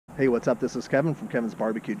Hey, what's up? This is Kevin from Kevin's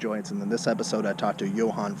Barbecue Joints, and in this episode I talked to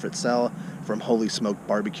Johan Fritzell from Holy Smoke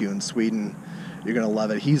Barbecue in Sweden. You're going to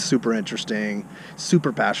love it. He's super interesting,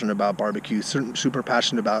 super passionate about barbecue, super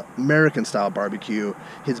passionate about American-style barbecue.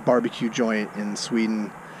 His barbecue joint in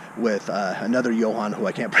Sweden with another Johan, who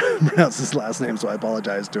I can't pronounce his last name, so I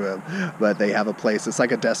apologize to him. But they have a place. It's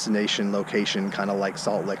like a destination location, kind of like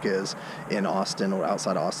Salt Lick is in Austin or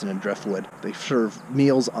outside Austin in Driftwood. They serve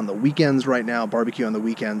meals on the weekends right now. Barbecue on the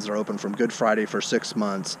weekends are open from Good Friday for 6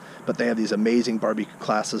 months. But they have these amazing barbecue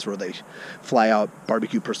classes where they fly out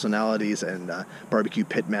barbecue personalities and barbecue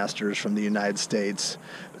pit masters from the United States.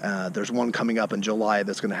 There's one coming up in July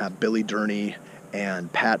that's going to have Billy Durney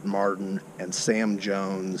and Pat Martin and Sam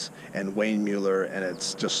Jones and Wayne Mueller, and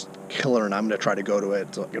it's just killer, and I'm going to try to go to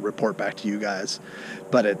it so I can report back to you guys.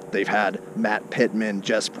 But they've had Matt Pittman,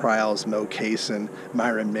 Jess Pryles, Mo Kaysen,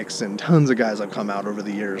 Myron Mixon, tons of guys have come out over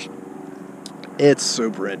the years. It's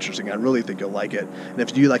super interesting. I really think you'll like it. And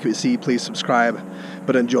if you like what you see, please subscribe.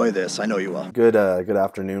 But enjoy this. I know you will. Good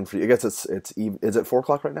afternoon for you. I guess is it 4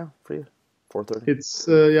 o'clock right now for you? 4:30? It's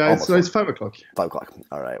 5 o'clock. 5 o'clock.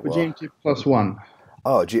 All right. Well, GMT +1.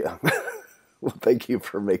 Oh, gee. Well, thank you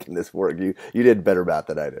for making this work. You did better math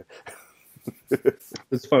than I did.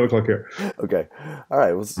 It's 5 o'clock here. Okay. All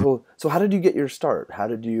right. Well, so how did you get your start?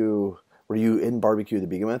 Were you in barbecue to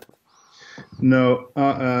begin with? No,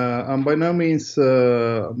 I'm by no means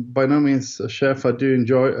a chef. I do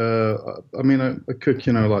enjoy. I cook,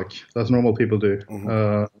 like as normal people do.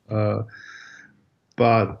 Mm-hmm.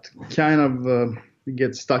 But kind of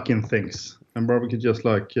get stuck in things. And barbecue just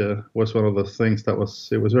was one of the things it was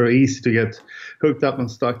very easy to get hooked up and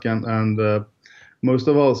stuck and most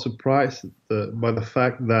of all surprised by the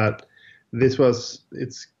fact that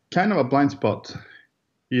it's kind of a blind spot.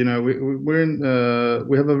 We have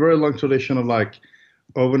a very long tradition of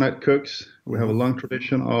overnight cooks. We have a long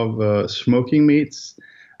tradition of smoking meats.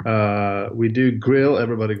 We do grill.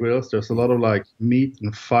 Everybody grills. There's a lot of meat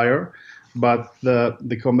and fire. But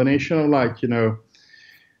the combination of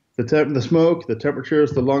the smoke, the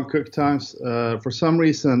temperatures, the long cook times, for some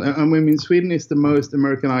reason, Sweden is the most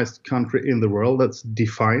Americanized country in the world. That's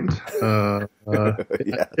defined. Yeah,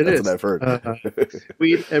 it that's is. What I've heard.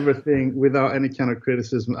 We eat everything without any kind of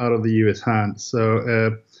criticism out of the U.S. hand.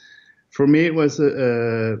 So for me, it was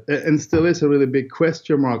and still is a really big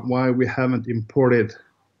question mark why we haven't imported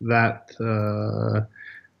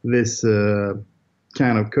this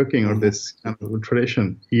kind of cooking or this kind of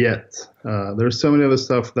tradition yet. There's so many other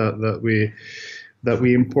stuff that we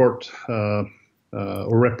import or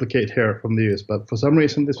replicate here from the US, but for some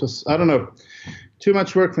reason this was, I don't know, too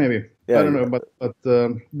much work maybe. Yeah, I don't know, but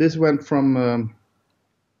this went from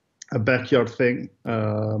a backyard thing,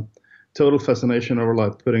 total fascination over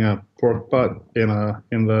putting a pork butt in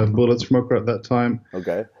the bullet smoker at that time.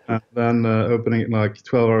 Okay. And then opening it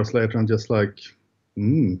 12 hours later and just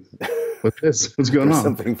what's going on?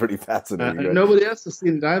 Something pretty fascinating. Right? Nobody else has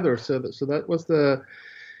seen it either. So that was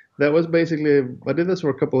basically, I did this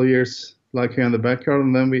for a couple of years, here in the backyard,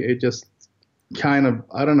 and then it just kind of,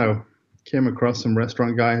 I don't know, came across some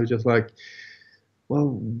restaurant guy who's just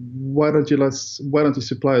well, why don't you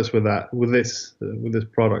supply us with this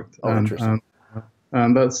product? Oh, interesting.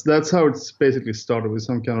 And that's how it's basically started, with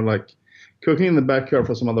some kind of cooking in the backyard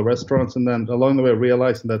for some other restaurants, and then along the way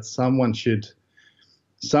realizing that someone should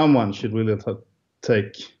really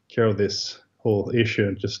take care of this whole issue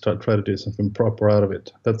and just try to do something proper out of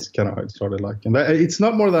it. That's kind of how it started. And it's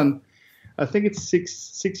not more than, I think it's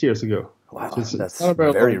six years ago. Wow, it's that's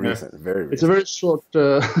very recent. Very recent. It's a very short.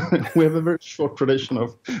 We have a very short tradition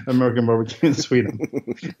of American barbecue in Sweden.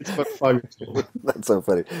 It's about 5 years old. That's so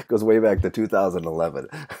funny. It goes way back to 2011.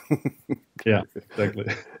 Yeah, exactly.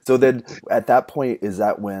 So then, at that point, is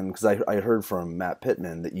that when? Because I heard from Matt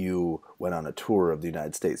Pittman that you went on a tour of the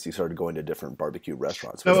United States. You started going to different barbecue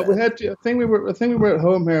restaurants. No, we had to. I think we were at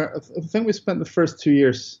home here. I think we spent the first 2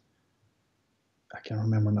 years. I can't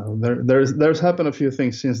remember now. There's happened a few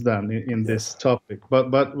things since then in this topic,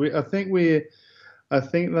 but I think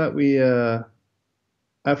that we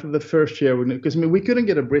after the first year, because we couldn't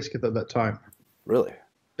get a brisket at that time. Really?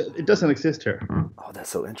 It doesn't exist here. Oh, that's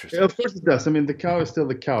so interesting. Yeah, of course it does. The cow is still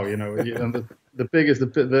the cow, and the pig is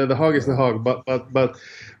the hog is the hog, but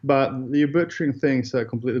you're butchering things a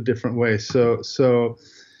completely different way. So.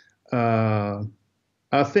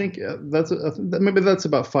 I think maybe that's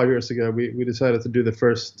about 5 years ago. We decided to do the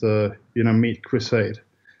first meat crusade.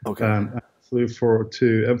 Okay. And flew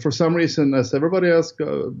and for some reason, as everybody else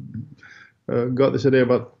got this idea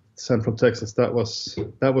about Central Texas, that was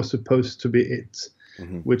supposed to be it.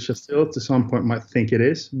 which I still to some point might think it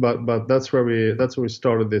is, but that's where we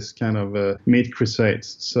started this kind of meat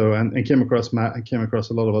crusades. So and came across Matt and came across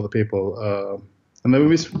a lot of other people, and then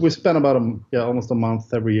we spent about almost a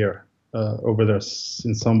month every year over there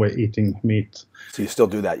in some way eating meat. So you still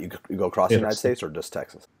do that? You go across the United States or just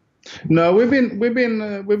Texas? No, we've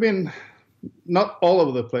been not all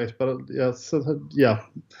over the place, but yeah.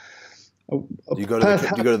 Do you go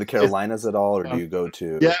to the Carolinas at all, or do you go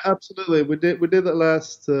to? Yeah, absolutely. We did that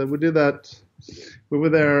last. We did that. We were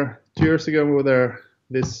there 2 years ago. We were there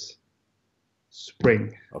this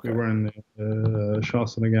spring. Okay. We were in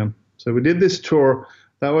Charleston again. So we did this tour.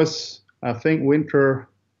 That was, I think, winter.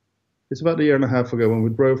 It's about a year and a half ago when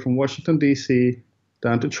we drove from Washington D.C.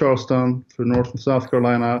 down to Charleston through North and South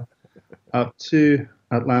Carolina, up to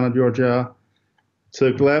Atlanta, Georgia.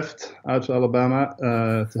 Took left out to Alabama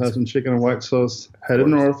to have some chicken and white sauce. Headed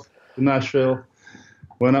north to Nashville.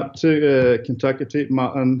 Went up to Kentucky to eat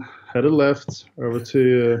mutton. Headed left over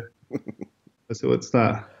to what's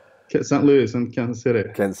that? St. Louis and Kansas City.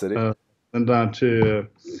 Kansas City. And down to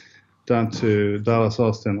Dallas,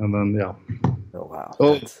 Austin, and then Oh wow.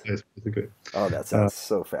 Oh, it's pretty good. Oh, that sounds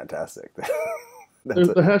so fantastic. The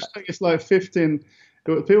hashtag is like 15.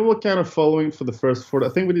 People were kind of following for the first 40. I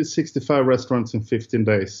think we did 65 restaurants in 15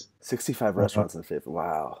 days. 65 restaurants in 15.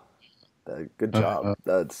 Wow. Good job.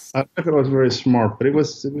 I think it was very smart, but it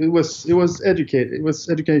was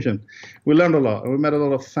education. We learned a lot, and we met a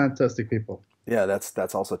lot of fantastic people. Yeah,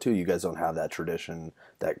 that's also too. You guys don't have that tradition,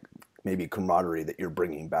 that maybe camaraderie that you're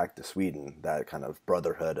bringing back to Sweden. That kind of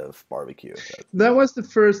brotherhood of barbecue. That was the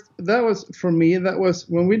first. That was for me. That was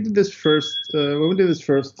when we did this first.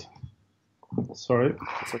 Sorry.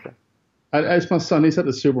 That's okay. It's my son. He's at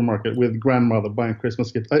the supermarket with grandmother buying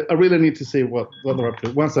Christmas gifts. I really need to see what they're up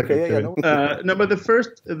to. 1 second. Okay, No, but the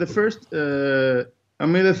first. I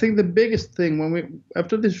mean, I think the biggest thing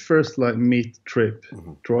after this first meat trip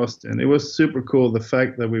to Austin, it was super cool. The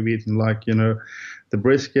fact that we've eaten the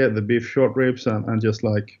brisket, the beef short ribs, and just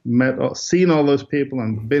seen all those people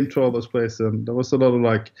and been to all those places, and there was a lot of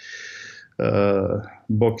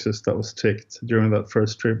boxes that was ticked during that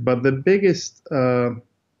first trip. But the biggest,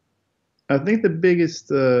 I think the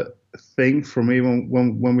biggest thing for me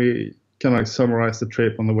when we kind of summarized the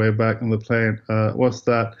trip on the way back on the plane was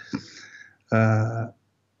that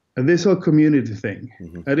this whole community thing.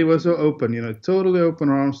 And it was so open, totally open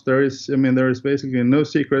arms. There is basically no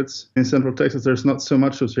secrets in Central Texas. There's not so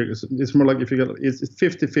much of secrets. It's more like if you got it's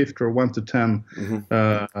 50-50 or 1 to 10.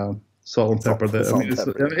 Salt and pepper.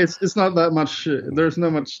 It's not that much. There's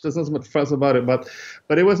not so much fuss about it. But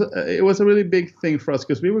it was a really big thing for us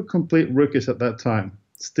because we were complete rookies at that time.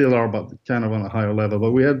 Still are, but kind of on a higher level.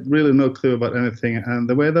 But we had really no clue about anything. And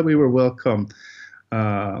the way that we were welcomed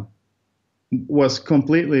was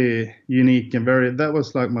completely unique and very. That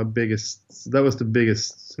was my biggest. That was the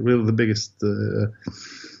biggest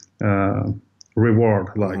reward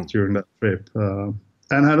during that trip.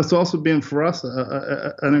 And has also been for us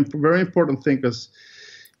a very important thing, because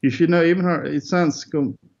you should know, it sounds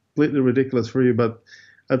completely ridiculous for you, but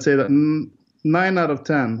I'd say that 9 out of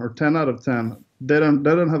 10 or 10 out of 10, they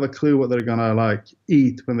don't have a clue what they're gonna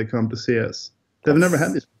eat when they come to see us. They've never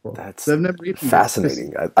had this before. They've never eaten.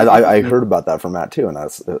 Fascinating. I heard about that from Matt too, and I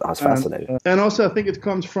was fascinated. And also, I think it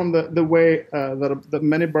comes from the way that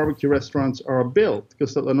many barbecue restaurants are built,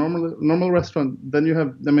 because at the normal restaurant, then you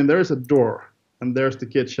have, there is a door. And there's the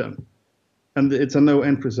kitchen, and it's a no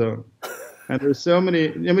entry zone. And there's so many.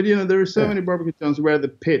 There are so many barbecue joints where the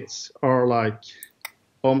pits are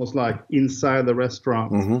almost inside the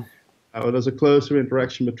restaurant. There's a closer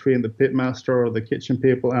interaction between the pit master or the kitchen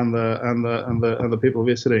people and the people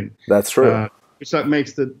visiting. That's true. Which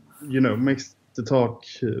makes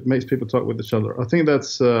people talk with each other. I think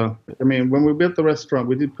that's. When we built the restaurant,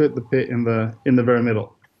 we did put the pit in the very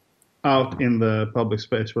middle, out in the public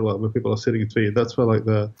space where people are sitting to eat. That's where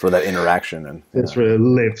for that interaction, and it's really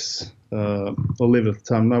lives or lived at the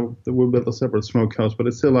time. Now we built a separate smokehouse, but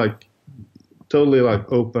it's still totally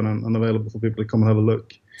open and available for people to come and have a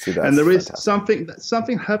look. See, and there is fantastic.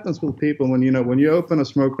 something happens with people when you open a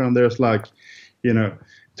smoker and there's 25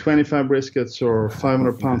 briskets or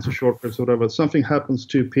 500 pounds of short ribs or whatever. Something happens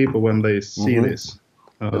to people when they see this.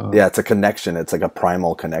 It's a connection. It's like a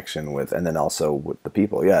primal connection and then also with the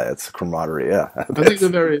people. Yeah, it's camaraderie. Yeah, I think it's a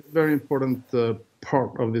very, very important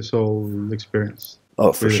part of this whole experience.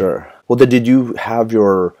 Oh, for sure. Well, did you have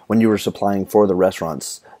when you were supplying for the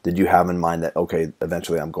restaurants, did you have in mind that, okay,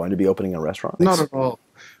 eventually I'm going to be opening a restaurant? Not at all.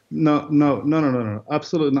 No.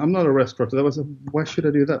 Absolutely. I'm not a restaurateur. Why should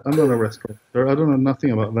I do that? I'm not a restaurateur. I don't know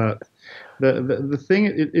nothing about that. The thing,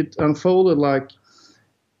 it unfolded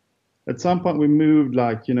at some point we moved,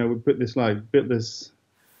 like, we put this, like,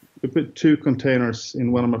 we put 2 containers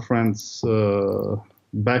in one of my friend's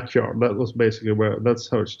backyard. That was basically that's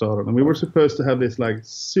how it started. And we were supposed to have this, like,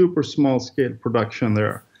 super small scale production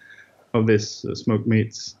there of this smoked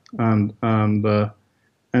meats,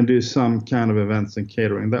 and do some kind of events and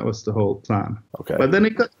catering. That was the whole plan. Okay. But then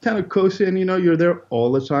it got kind of cozy, and you're there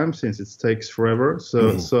all the time since it takes forever. So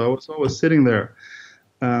I was always sitting there.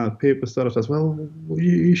 People started to say, well,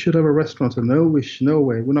 you should have a restaurant. And no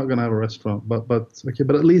way, we're not going to have a restaurant. But okay,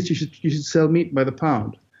 but at least you should sell meat by the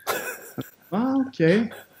pound. Well,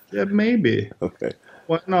 okay, yeah, maybe. Okay.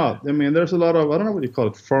 Why not? I mean, there's a lot of, I don't know what you call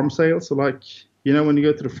it, farm sales. So, like, when you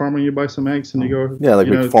go to the farm and you buy some eggs and you go, yeah, like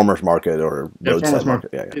farmers market or roadside farmers market.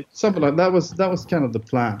 Yeah. Something like that. Was kind of the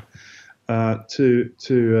plan,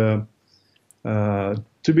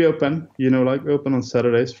 to be open, like open on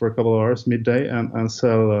Saturdays for a couple of hours, midday, and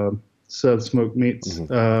sell smoked meats.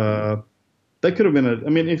 That could have been I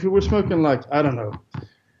mean, if we were smoking, like, I don't know,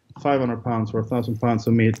 500 pounds or 1,000 pounds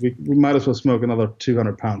of meat, we might as well smoke another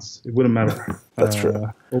 200 pounds. It wouldn't matter. That's true.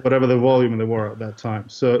 Or whatever the volume they were at that time.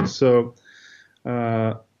 So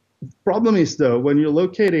problem is, though, when you're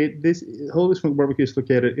located, this Holy Smoke Barbecue is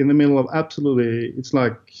located in the middle of absolutely, it's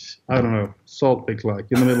like, I don't know, Salt Lake, like,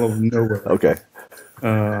 in the middle of nowhere. Okay.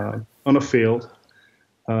 On a field,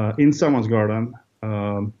 in someone's garden,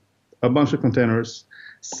 a bunch of containers,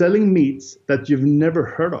 selling meats that you've never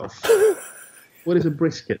heard of. What is a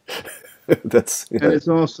brisket? And it's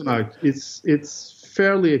also like, it's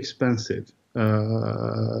fairly expensive. We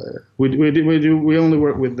only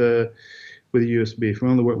work with US beef. We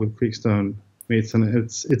only work with Creekstone meats, and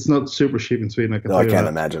it's not super cheap in Sweden. I can't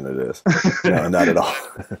imagine it is. No, not at all.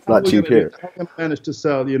 It's not cheap here. How can I manage to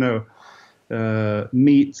sell,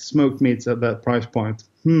 smoked meats at that price point?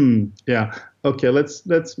 Yeah. Okay. Let's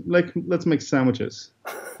make sandwiches,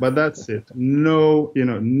 but that's it. No,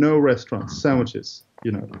 no restaurants, sandwiches.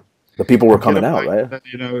 The people were coming out, right?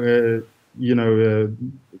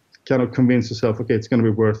 Kind of convince yourself, okay, it's going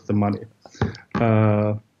to be worth the money.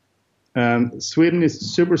 And Sweden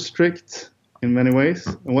is super strict in many ways.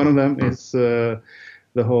 And one of them is the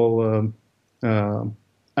whole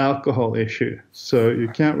alcohol issue. So you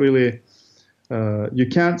can't really, you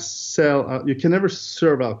can't sell, you can never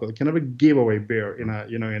serve alcohol. You can never give away beer in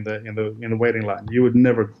the waiting line. You would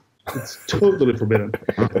never. It's totally forbidden.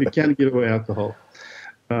 You can't give away alcohol.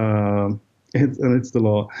 And it's the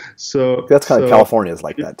law. So that's kind of California is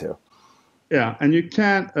like that too. Yeah, and you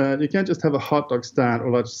can't just have a hot dog stand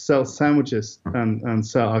or like sell sandwiches and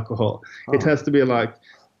sell alcohol. Oh. It has to be like,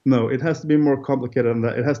 no, it has to be more complicated than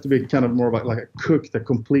that. It has to be kind of more like a cooked, a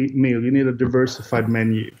complete meal. You need a diversified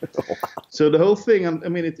menu. So the whole thing, I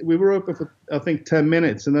mean, we were open for, I think, 10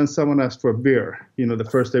 minutes, and then someone asked for a beer, the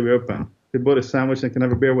first day we opened. They bought a sandwich and can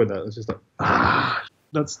have a beer with that. It's just like,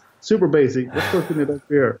 that's super basic. Of course we need that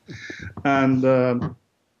beer.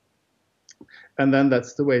 And then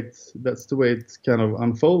that's the way it's kind of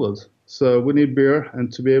unfolded. So we need beer,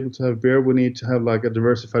 and to be able to have beer, we need to have like a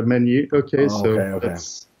diversified menu. Okay, okay.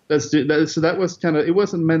 Let's do that. So that was kind of, it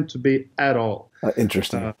wasn't meant to be at all.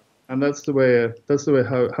 Interesting. And that's the way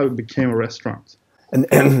how it became a restaurant.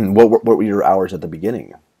 And what were your hours at the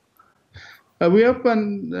beginning? We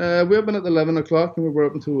opened at 11 o'clock, and we were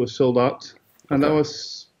open until we were sold out, and that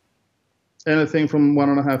was anything from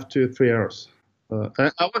 1.5 to 3 hours. I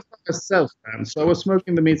was not a self-fan, so I was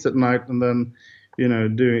smoking the meats at night, and then,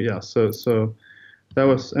 so that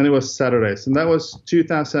was, and it was Saturdays, and that was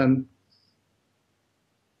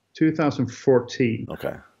 2014.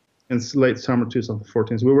 Okay. It's late summer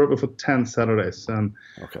 2014. So we were open for 10 Saturdays, and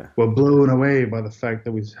were blown away by the fact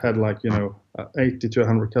that we had 80 to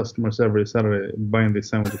 100 customers every Saturday buying these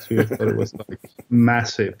sandwiches. We thought it was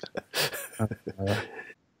massive.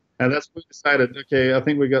 And that's when we decided, okay, I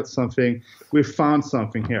think we found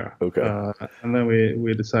something here. Okay. And then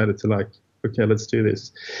we decided to okay, let's do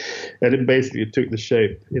this. And it basically took the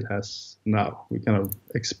shape it has now. We kind of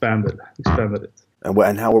expanded it. And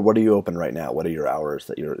what are you open right now? What are your hours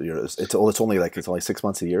that you're it's only 6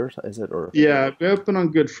 months a year, is it? Or yeah, we open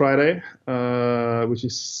on Good Friday, which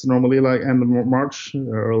is normally end of March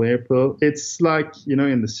or early April. It's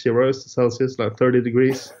in the zeros Celsius, 30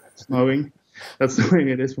 degrees, snowing. That's the way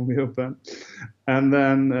it is when we open. And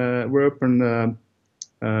then we're open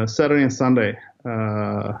Saturday and Sunday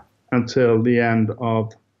until the end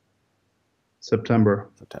of September.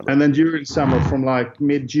 And then during summer, from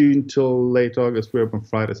mid-June till late August, we open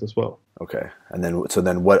Fridays as well. Okay. And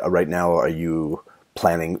then what right now are you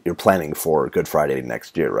planning? You're planning for Good Friday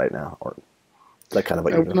next year right now, or that kind of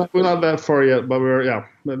what you're doing? We're not that far yet, but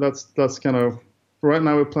that's kind of right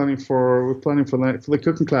now we're planning for the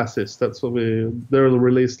cooking classes. That's what they're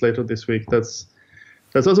released later this week. That's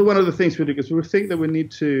also one of the things we do, because we think that we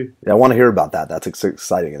need to. Yeah, I want to hear about that. That's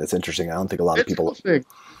exciting and it's interesting. I don't think a lot of people.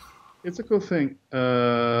 It's a cool thing.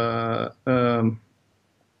 We're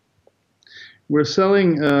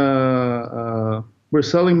selling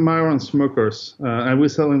Myron smokers, and we're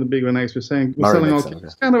selling the Big One eggs. We're selling all. Okay.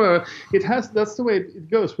 It's kind of that's the way it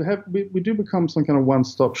goes. We do become some kind of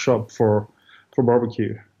one-stop shop for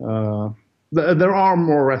barbecue. There are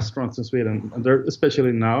more restaurants in Sweden,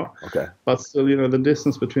 especially now. Okay. But still, the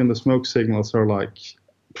distance between the smoke signals are like.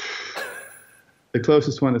 The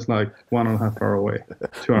closest one is like 1.5 hours away,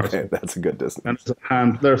 2 hours. Okay, that's a good distance.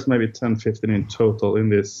 And there's maybe 10, 15 in total in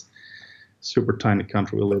this super tiny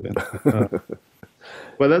country we live in.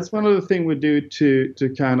 But that's one of the things we do to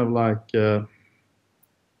kind of like, spread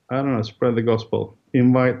the gospel.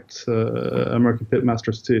 Invite American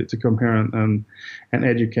pitmasters to come here and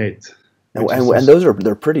educate. And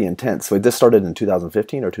they're pretty intense. So this started in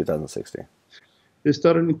 2015 or 2016? It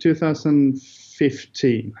started in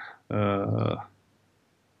 2015.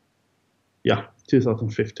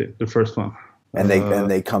 2015, the first one. And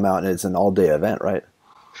they come out and it's an all-day event, right?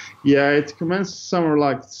 Yeah, it commences somewhere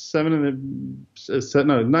like 9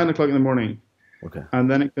 o'clock in the morning. Okay.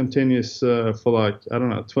 And then it continues for like,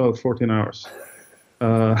 12, 14 hours.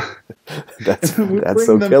 That's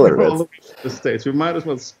so killer. All the States. We might as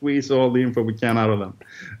well squeeze all the info we can out of them.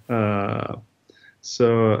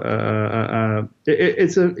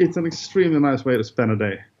 It's an extremely nice way to spend a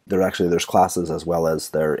day. There's classes as well as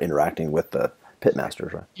they're interacting with the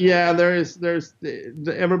pitmasters, right? Yeah, there's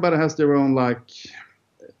everybody has their own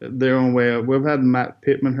way. We've had Matt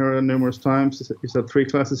Pittman here numerous times. He's had 3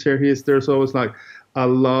 classes here. There's always like a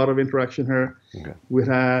lot of interaction here. Okay. We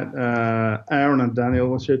had Aaron and Daniel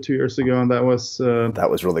was here 2 years ago, and that was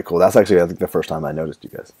really cool. That's actually I think the first time I noticed you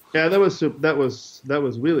guys. Yeah, that was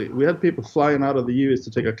really. We had people flying out of the US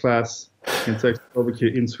to take a class in Texas barbecue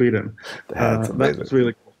in Sweden. That was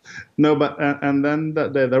really cool. No, but and then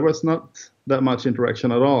that day there was not that much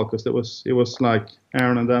interaction at all, because it was like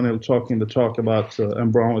Aaron and Daniel talking the talk about,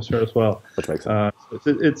 and Braun was here as well. Which makes sense.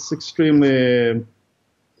 It's extremely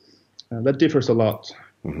that differs a lot.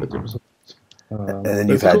 Mm-hmm. That differs a lot. And then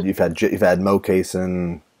you've had Mo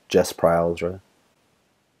Kaysen, Jess Prowls, right?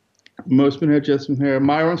 Mo's been here, Jess been here,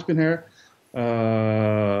 Myron's been here.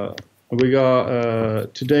 We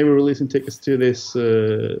got today we're releasing tickets to this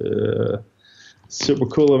super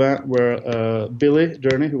cool event where Billy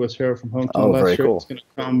Journey, who was here from Hometown last year, is going to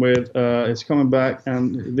come with. Is coming back,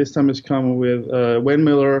 and this time he's coming with Wayne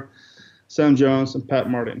Miller, Sam Jones, and Pat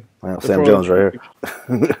Martin. Wow, Sam Jones right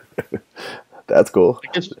here. That's cool. I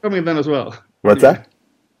guess you're coming then as well. What's that?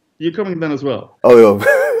 You're coming then as well. Oh, yeah.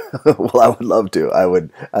 Well, I would love to.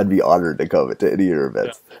 I'd be honored to come to any of your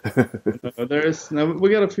events. Yeah. We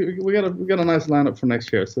got a nice lineup for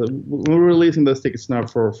next year. So we're releasing those tickets now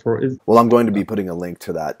for. Well, I'm going to be putting a link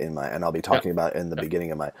to that and I'll be talking about it in the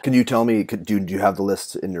beginning of my. Can you tell me? Do you have the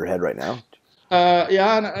list in your head right now?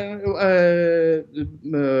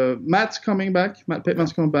 Matt's coming back. Matt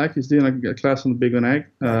Pittman's coming back. He's doing a class on the Big One egg.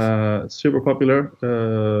 Super popular.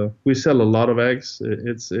 We sell a lot of eggs.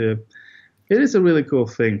 It is a really cool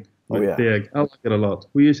thing with the egg. I like it a lot.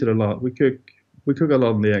 We use it a lot. We cook a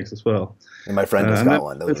lot on the eggs as well. And my friend has got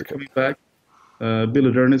one. Those are coming back.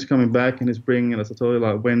 Billy Durney's coming back, and he's bringing, as I told you,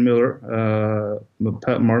 like Wayne Miller,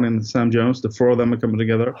 Pat Martin, and Sam Jones. The 4 of them are coming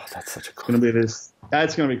together. Oh, that's such a cool. It's going to be this.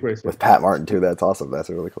 It's going to be crazy. With Pat Martin too. That's awesome. That's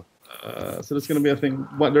really cool. So there's going to be a thing.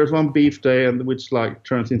 There's one beef day, and which like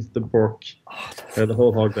turns into the pork, the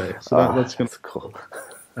whole hog day. So that's going to be cool.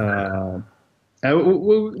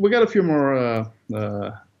 We got a few more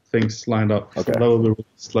things lined up. Okay. So that will be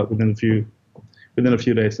released like within a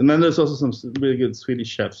few days. And then there's also some really good Swedish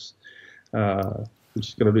chefs, which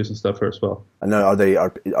is going to do some stuff here as well. And then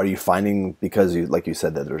are you finding, because like you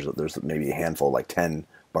said that there's maybe a handful, like 10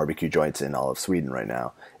 barbecue joints in all of Sweden right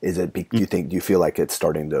now? Is it? Do you feel like it's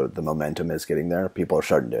starting to, the momentum is getting there? People are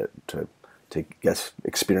starting to guess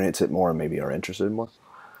experience it more and maybe are interested in more.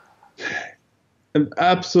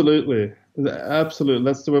 Absolutely. That's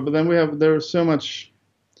the way. But then there's so much,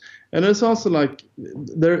 and it's also like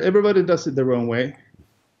everybody does it their own way.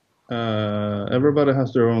 Everybody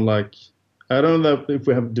has their own, like, I don't know if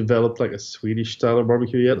we have developed like a Swedish style of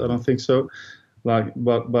barbecue yet. I don't think so. Like,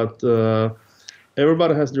 but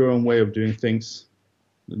everybody has their own way of doing things,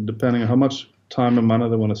 depending on how much time and money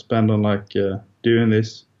they want to spend on like doing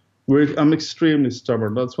this. I'm extremely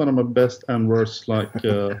stubborn. That's one of my best and worst like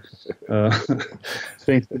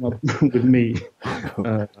things with me.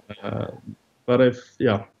 But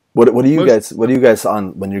What do you guys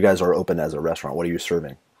on when you guys are open as a restaurant? What are you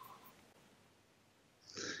serving?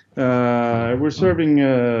 We're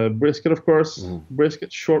serving brisket, of course.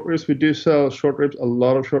 Brisket, short ribs. We do sell short ribs, a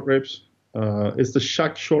lot of short ribs. It's the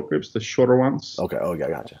shuck short ribs, the shorter ones. Okay. Oh, yeah,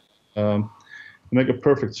 gotcha. They make a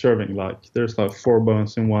perfect serving. Like there's like 4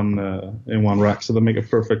 bones in one rack, so they make a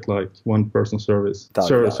perfect like one person service.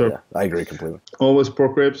 Yeah, I agree completely. Always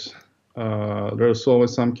pork ribs. There's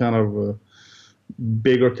always some kind of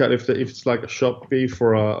bigger cut. If it's like a shop beef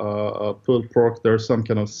or a pulled pork, there's some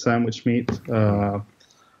kind of sandwich meat.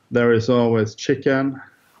 There is always chicken,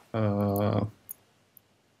 and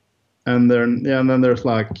then there's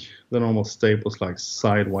like the normal staples like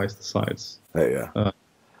sidewise the sides. Yeah.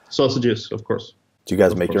 Sausages, of course. Do you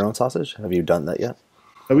guys make your own sausage? Have you done that yet?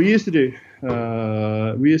 We used to do.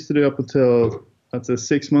 Up until I'd say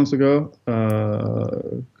 6 months ago,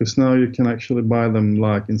 because now you can actually buy them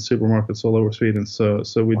like in supermarkets all over Sweden. So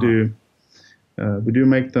we do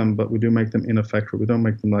make them, but we do make them in a factory. We don't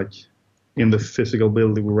make them like in the physical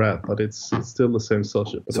building we're at, but it's still the same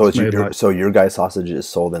sausage. So your guys' sausage is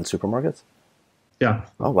sold in supermarkets? Yeah.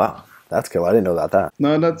 Oh wow, that's cool. I didn't know about that.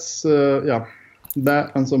 No, that's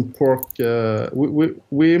that and some pork.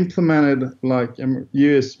 We implemented like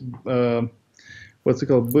US what's it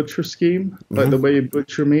called, butcher scheme, like the way you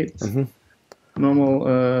butcher meat.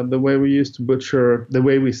 Normal, the way we used to butcher, the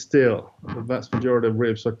way we still, the vast majority of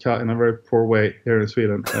ribs are cut in a very poor way here in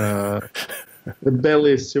Sweden. The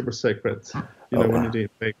belly is super sacred, when you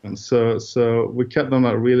eat bacon. So we cut them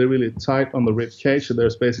out really, really tight on the rib cage. So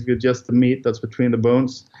there's basically just the meat that's between the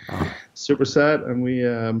bones. Super sad, and we.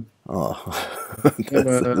 There's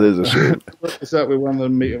a shame. We won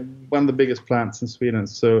the biggest plants in Sweden.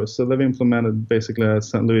 So they've implemented basically a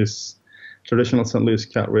traditional St. Louis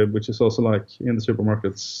cat rib, which is also like in the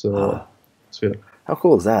supermarkets. Sweden. How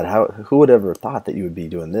cool is that? Who would ever thought that you would be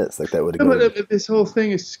doing this? Like that would. But this whole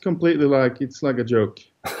thing is completely like it's like a joke.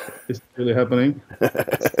 It's really happening. But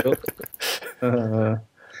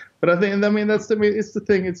I think it's the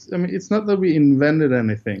thing. It's not that we invented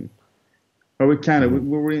anything, or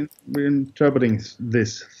we're interpreting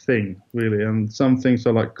this thing really, and some things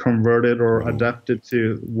are like converted or adapted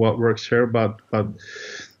to what works here, but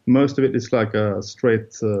most of it is like a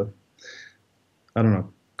straight,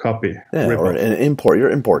 copy. Yeah, or an import. You're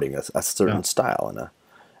importing a certain style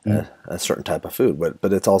and a certain type of food,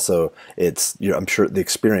 but it's also I'm sure the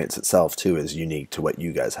experience itself too is unique to what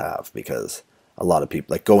you guys have, because a lot of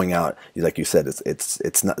people like going out, like you said,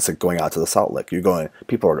 it's not like going out to the Salt Lick.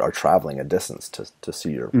 People are traveling a distance to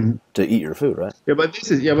see to eat your food, right? Yeah, but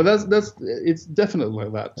that's it's definitely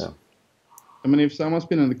like that. Yeah. If someone's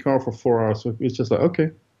been in the car for 4 hours, it's just like okay,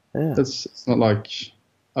 it's not like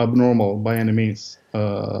abnormal by any means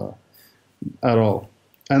at all.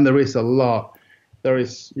 And there is a lot. There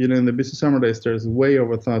is, in the busy summer days, there's way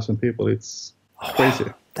over 1,000 people. It's crazy.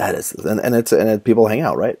 Wow. That is, and people hang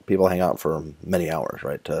out, right? People hang out for many hours,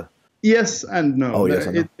 right? Yes and no. Oh, yes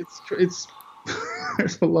and no. It's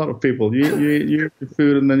there's a lot of people. You eat your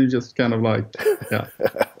food and then you just kind of like,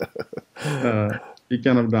 you're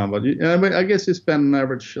kind of done. But I guess you spend an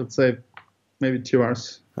average, I'd say, maybe 2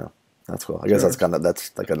 hours. Oh, that's cool. I guess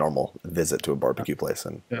that's like a normal visit to a barbecue place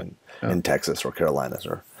in Texas or Carolinas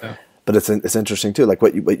or. Yeah. But it's interesting too. Like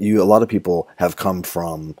a lot of people have come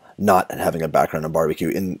from not having a background in barbecue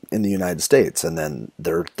in the United States, and then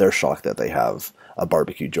they're shocked that they have a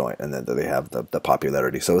barbecue joint and that they have the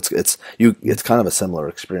popularity. So it's kind of a similar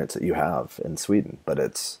experience that you have in Sweden, but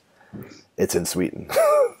it's in Sweden.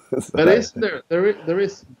 There is.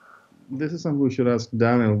 This is something we should ask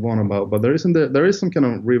Daniel Vaughan about. But there is some kind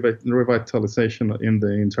of revitalization in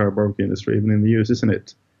the entire barbecue industry, even in the US, isn't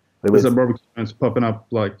it? There's a barbecue joints popping up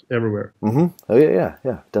like everywhere. Mm-hmm. Oh yeah,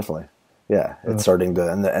 definitely. Yeah, it's starting to,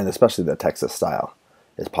 and especially the Texas style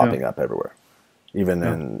is popping up everywhere. Even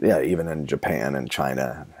in Japan and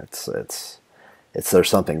China, there's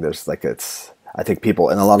something. I think a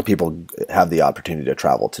lot of people have the opportunity to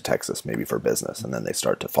travel to Texas maybe for business, and then they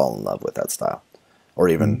start to fall in love with that style, or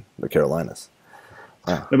even the Carolinas.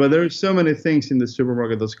 Yeah. But there are so many things in the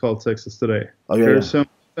supermarket that's called Texas today. Oh yeah.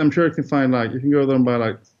 I'm sure you can find you can go there and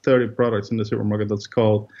buy 30 products in the supermarket that's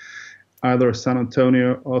called either San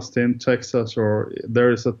Antonio, Austin, Texas, or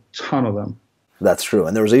there is a ton of them. That's true.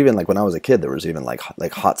 And there was even when I was a kid, there was even like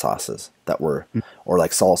hot sauces that were, or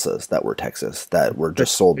like salsas that were Texas that were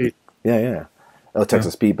just sold. Pete. Yeah. Oh,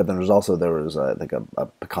 Texas Pete. But then there was a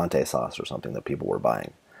picante sauce or something that people were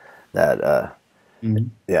buying that,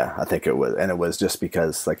 yeah, I think it was just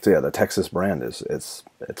because the Texas brand it's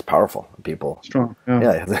powerful. People strong.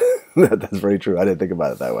 Yeah, that's very true. I didn't think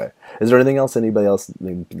about it that way. Is there anything else anybody else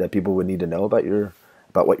that people would need to know about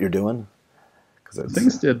about what you're doing? I think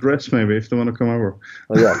it's the address, maybe, if they want to come over.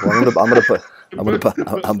 Oh yeah, well, I'm gonna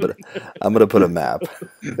put a map.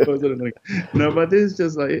 No, but it's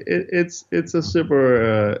just like it's a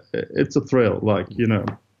super it's a thrill, like, you know,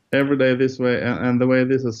 every day this way, and the way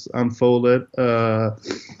this has unfolded,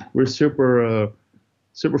 we're super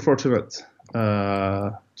fortunate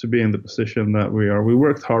to be in the position that we are. We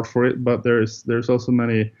worked hard for it, but there's also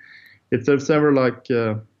many. If there's ever like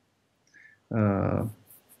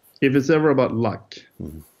if it's ever about luck,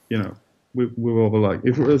 you know, we're all like,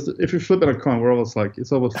 if you're flipping a coin, we're always like,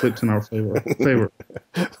 it's always flipped in our favor.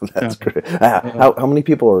 That's great. How many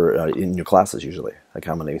people are in your classes usually? Like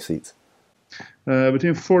how many seats?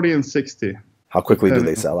 Between 40 and 60. How quickly do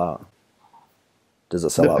they sell out? Does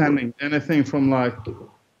it sell out? Depending, anything from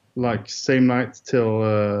like same night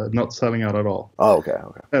till not selling out at all. Oh, okay.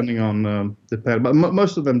 Depending on but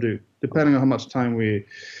most of them do, depending on how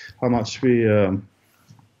much we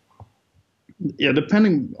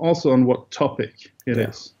depending also on what topic it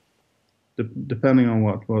is. Depending on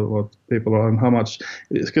what people are and how much,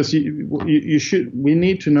 because we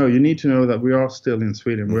need to know that we are still in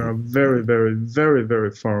Sweden. We are very, very, very,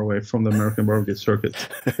 very far away from the American barbecue circuit.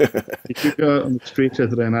 If you go on the street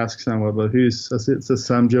today and ask someone about it says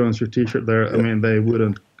Sam Jones, your T-shirt there, I mean, they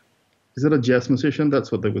wouldn't. Is it a jazz musician?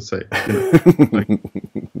 That's what they would say. You know? Like,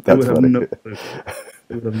 they would have no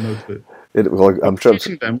clue. I'm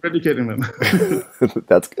teaching them, educating them.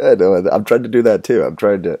 That's good. I'm trying to do that too. I'm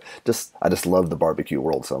trying to I just love the barbecue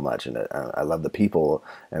world so much, and I love the people,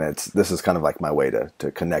 and this is kind of like my way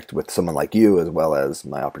to connect with someone like you, as well as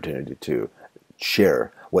my opportunity to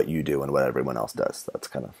share what you do and what everyone else does. That's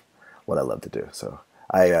kind of what I love to do. So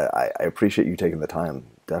I appreciate you taking the time.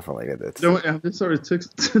 Definitely. Sorry, it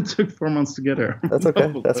took 4 months to get here. That's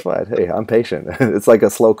okay. That's fine. Hey, I'm patient. It's like a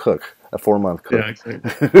slow cook, a 4-month cook. Yeah,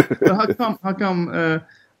 exactly. So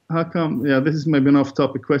how come? Yeah, this is maybe an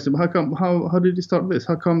off-topic question, but how did you start this?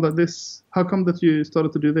 How come that you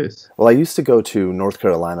started to do this? Well, I used to go to North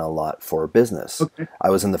Carolina a lot for business. Okay.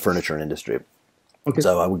 I was in the furniture industry. Okay.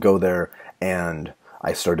 So I would go there, and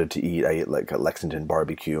I started to eat. I ate like a Lexington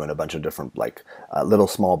barbecue and a bunch of different like little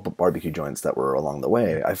small barbecue joints that were along the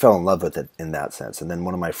way. I fell in love with it in that sense. And then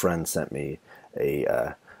one of my friends sent me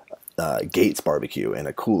a Gates barbecue in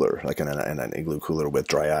a cooler, like in an igloo cooler with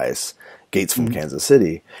dry ice. Gates from Kansas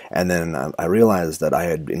City, and then I realized that I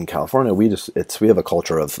had in California. We have a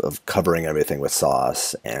culture of covering everything with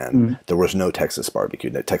sauce, and there was no Texas barbecue,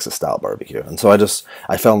 no Texas style barbecue, and so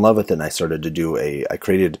I fell in love with it, and I started to do I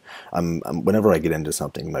created whenever I get into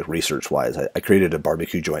something like research wise, I created a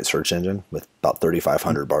barbecue joint search engine with about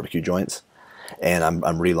 3,500 barbecue joints. And I'm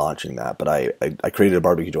relaunching that, but I created a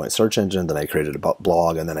barbecue joint search engine, then I created a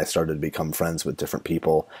blog, and then I started to become friends with different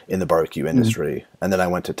people in the barbecue industry. And then I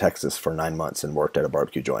went to Texas for 9 months and worked at a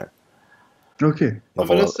barbecue joint. Okay, but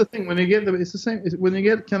that's the thing. When you get it's the same. When you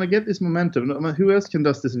get this momentum, who else can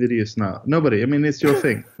do this videos now? Nobody. I mean, it's your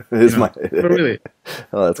thing. It's my. But really.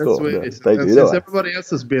 Oh, that's cool. Thank you. Everybody else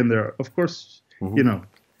has been there, of course. You know,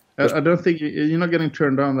 I don't think you're not getting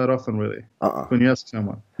turned down that often, really. When you ask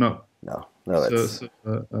someone, no. No,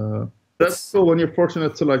 that's cool when you're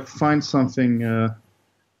fortunate to like find something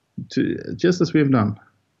to just as we've done.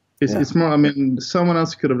 It's more. I mean, someone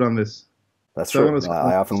else could have done this. That's true.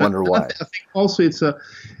 I often wonder why. I think also it's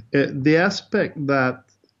the aspect that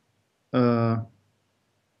I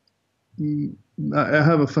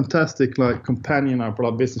have a fantastic like companion,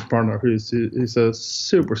 our business partner, who's a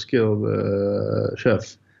super skilled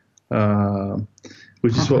chef,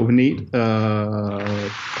 which is what we need.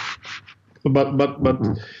 But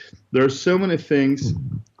there are so many things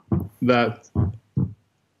that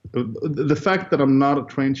the fact that I'm not a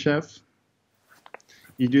trained chef,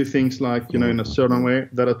 you do things like, in a certain way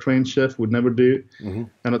that a trained chef would never do.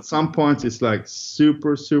 And at some points it's like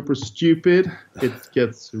super, super stupid. It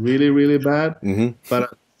gets really, really bad. But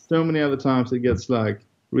at so many other times it gets like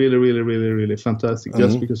really, really, really, really fantastic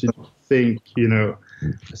just because you think,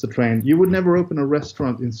 as a trained. You would never open a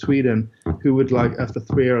restaurant in Sweden who would like after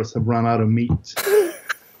 3 hours have run out of meat.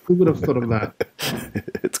 Who would have thought of that?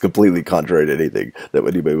 It's completely contrary to anything that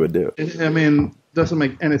anybody would do. I mean, doesn't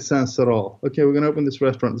make any sense at all. Okay, we're going to open this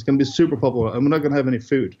restaurant. It's going to be super popular, and we're not going to have any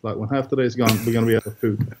food. Like when half the day is gone, we're going to be out of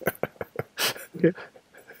food. Okay.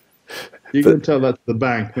 You can tell that to the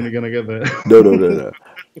bank when you're going to get there. No.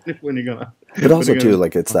 When you're gonna. But also too,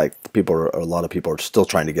 like it's like a lot of people are still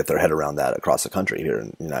trying to get their head around that across the country here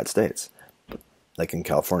in the United States. But like in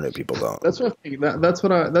California, people don't. That's what I think. That's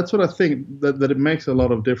what I think that it makes a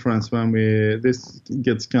lot of difference when this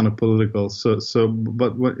gets kind of political.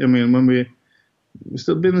 But when we've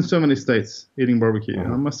still been in so many states eating barbecue.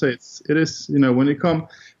 And I must say, it is, you know,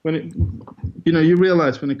 you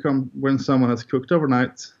realize when someone has cooked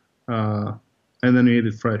overnight, and then you eat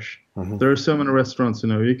it fresh. There are so many restaurants, you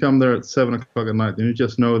know, you come there at 7 o'clock at night and you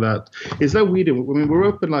just know that. It's like we do. I mean, we're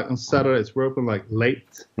open like on Saturdays, we're open like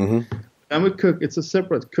late. And we cook, it's a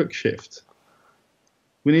separate cook shift.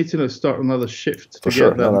 We need to start another shift. For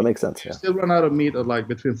sure. No, that makes sense. Yeah. We still run out of meat at like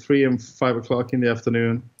between 3 and 5 o'clock in the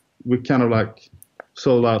afternoon. We kind of like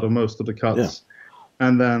sold out of most of the cuts. Yeah.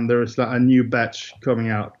 And then there's like a new batch coming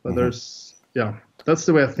out. But that's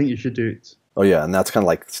the way I think you should do it. Oh yeah, and that's kind of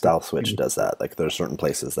like Style Switch does that. Like there's certain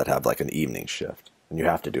places that have like an evening shift, and you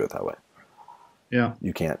have to do it that way. Yeah.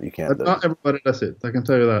 You can't. But not everybody does it. I can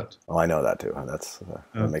tell you that. Oh, I know that too. And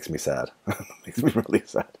that makes me sad. Makes me really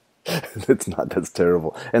sad. That's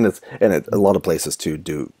terrible. And a lot of places too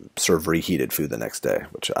do serve reheated food the next day,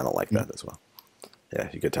 which I don't like that as well. Yeah,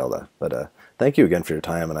 you could tell that. But thank you again for your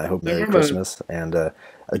time, and I hope Merry Christmas. And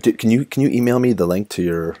can you email me the link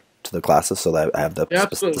to the classes so that I have the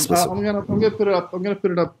specific. I'm gonna put it up. I'm gonna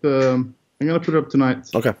put it up tonight.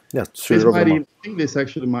 Okay. Yeah. Shoot it over. I think this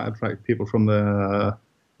actually might attract people from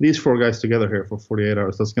these 4 guys together here for 48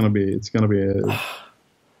 hours. It's gonna be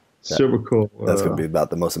super cool. That's gonna be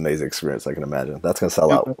about the most amazing experience I can imagine. That's gonna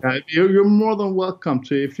sell out. You're more than welcome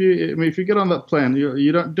to. If you get on that plan,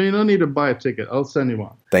 you don't need to buy a ticket. I'll send you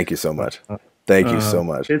one. Thank you so much. Thank you so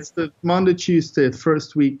much. It's the Monday, Tuesday,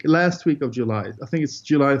 last week of July. I think it's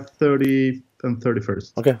July 30th and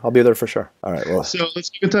 31st. Okay, I'll be there for sure. All right. Well, so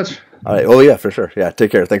let's keep in touch. All right. Oh yeah, for sure. Yeah.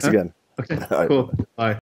 Take care. Thanks again. Okay. Cool. Bye.